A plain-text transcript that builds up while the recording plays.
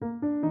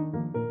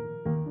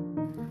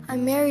I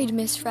married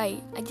Miss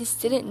Wright. I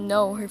just didn't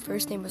know her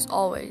first name was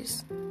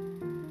Always.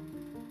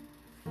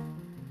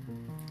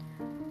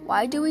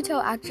 Why do we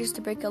tell actors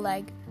to break a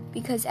leg?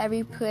 Because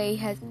every play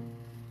has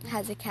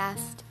a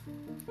cast.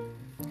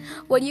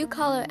 What do you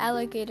call an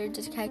alligator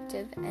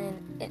detective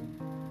and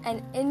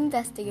an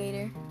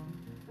investigator?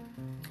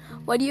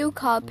 What do you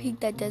call a pig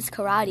that does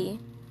karate?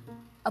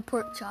 A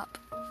pork chop.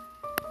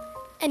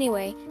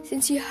 Anyway,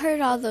 since you heard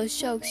all those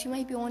jokes, you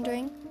might be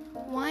wondering,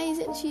 why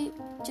isn't she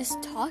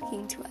just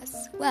talking to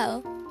us?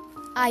 Well,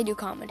 I do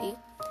comedy.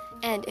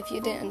 And if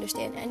you didn't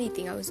understand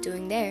anything I was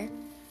doing there,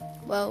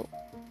 well,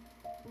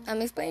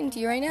 I'm explaining to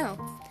you right now.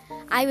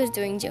 I was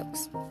doing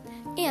jokes.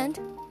 And,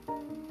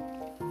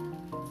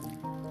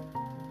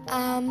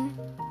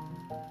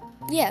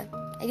 yeah,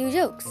 I do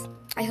jokes.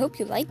 I hope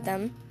you like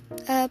them.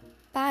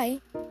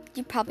 Bye.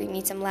 You probably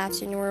need some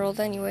laughs in your world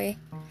anyway.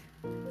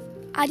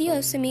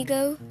 Adios,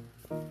 amigo.